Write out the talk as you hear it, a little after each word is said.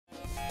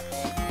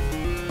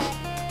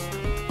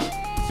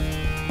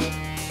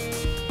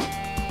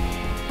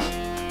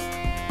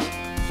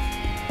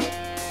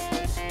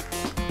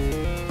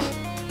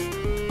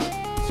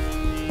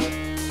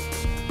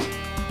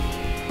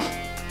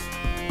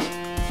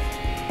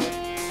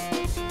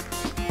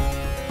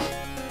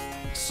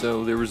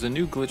So there was a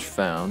new glitch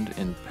found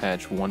in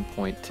patch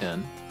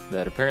 1.10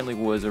 that apparently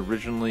was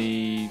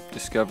originally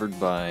discovered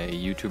by a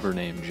YouTuber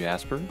named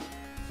Jasper,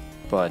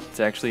 but it's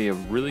actually a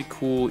really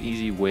cool,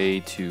 easy way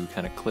to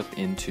kind of clip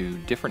into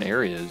different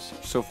areas.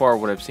 So far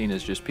what I've seen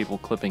is just people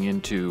clipping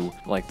into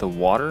like the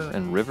water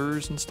and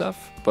rivers and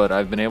stuff, but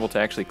I've been able to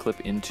actually clip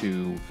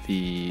into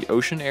the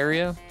ocean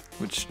area,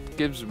 which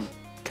gives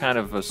kind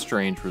of a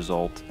strange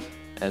result,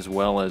 as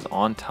well as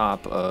on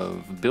top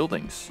of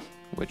buildings,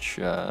 which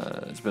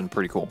has been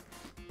pretty cool.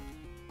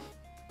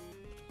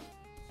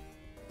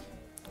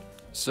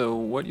 So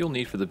what you'll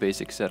need for the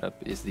basic setup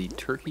is the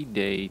Turkey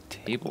Day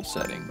table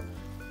setting.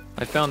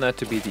 I found that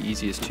to be the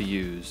easiest to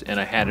use, and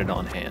I had it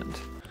on hand.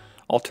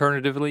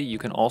 Alternatively, you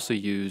can also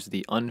use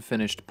the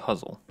unfinished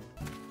puzzle.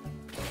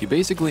 You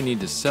basically need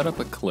to set up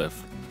a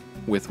cliff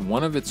with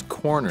one of its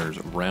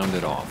corners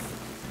rounded off.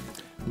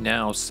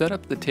 Now set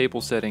up the table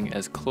setting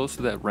as close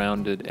to that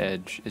rounded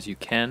edge as you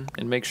can,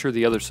 and make sure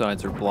the other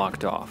sides are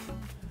blocked off.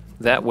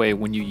 That way,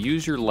 when you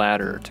use your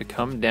ladder to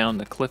come down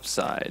the cliff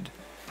side,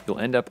 you'll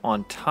end up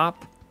on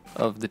top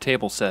of the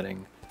table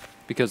setting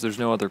because there's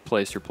no other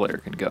place your player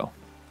can go.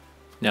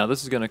 Now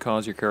this is going to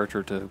cause your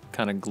character to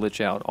kind of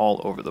glitch out all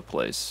over the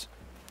place.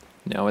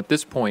 Now at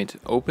this point,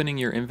 opening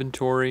your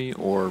inventory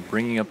or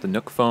bringing up the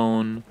Nook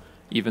phone,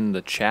 even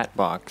the chat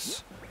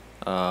box,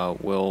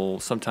 will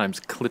sometimes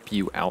clip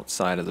you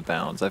outside of the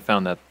bounds. I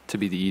found that to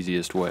be the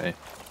easiest way.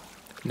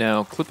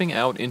 Now clipping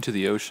out into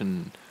the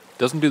ocean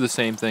doesn't do the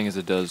same thing as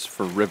it does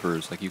for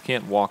rivers. Like, you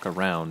can't walk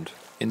around.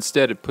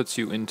 Instead it puts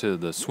you into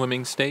the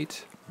swimming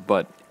state,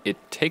 but it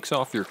takes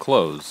off your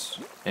clothes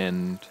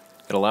and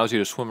it allows you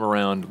to swim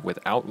around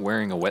without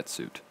wearing a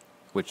wetsuit,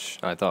 which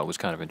I thought was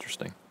kind of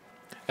interesting.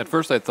 At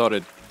first I thought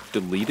it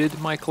deleted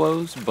my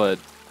clothes, but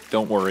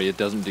don't worry, it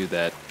doesn't do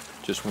that.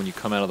 Just when you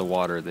come out of the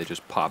water, they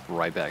just pop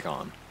right back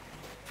on.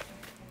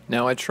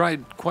 Now I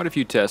tried quite a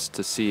few tests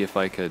to see if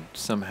I could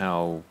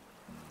somehow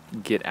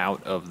get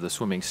out of the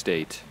swimming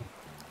state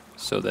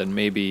so that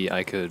maybe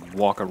I could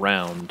walk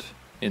around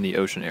in the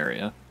ocean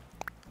area,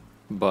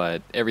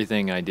 but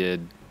everything I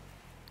did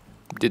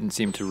didn't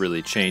seem to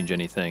really change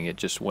anything. It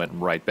just went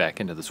right back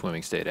into the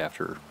swimming state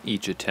after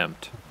each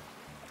attempt.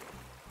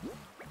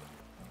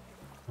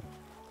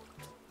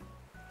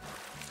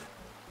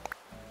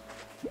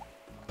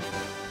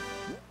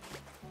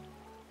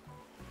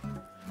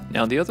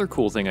 Now the other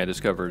cool thing I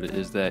discovered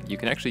is that you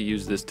can actually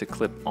use this to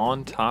clip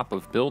on top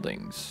of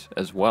buildings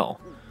as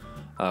well,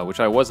 which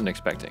I wasn't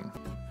expecting.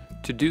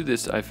 To do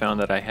this, I found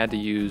that I had to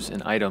use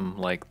an item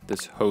like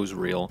this hose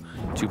reel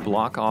to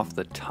block off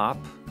the top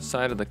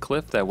side of the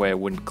cliff. That way I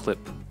wouldn't clip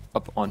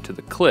up onto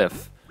the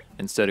cliff.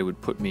 Instead it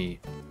would put me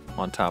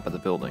on top of the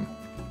building.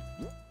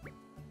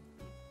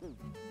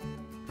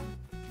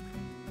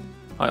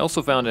 I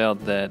also found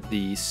out that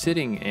the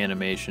sitting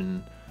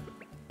animation,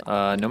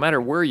 no matter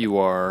where you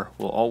are,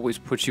 will always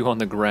put you on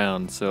the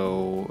ground.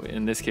 So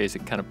in this case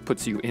it kind of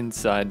puts you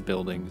inside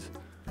buildings.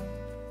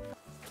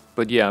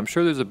 But yeah, I'm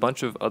sure there's a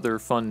bunch of other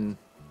fun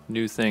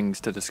new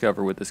things to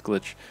discover with this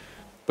glitch.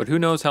 But who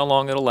knows how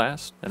long it'll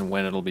last and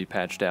when it'll be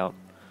patched out.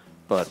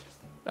 But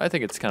I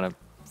think it's kind of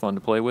fun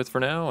to play with for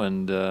now,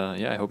 and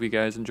yeah, I hope you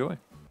guys enjoy.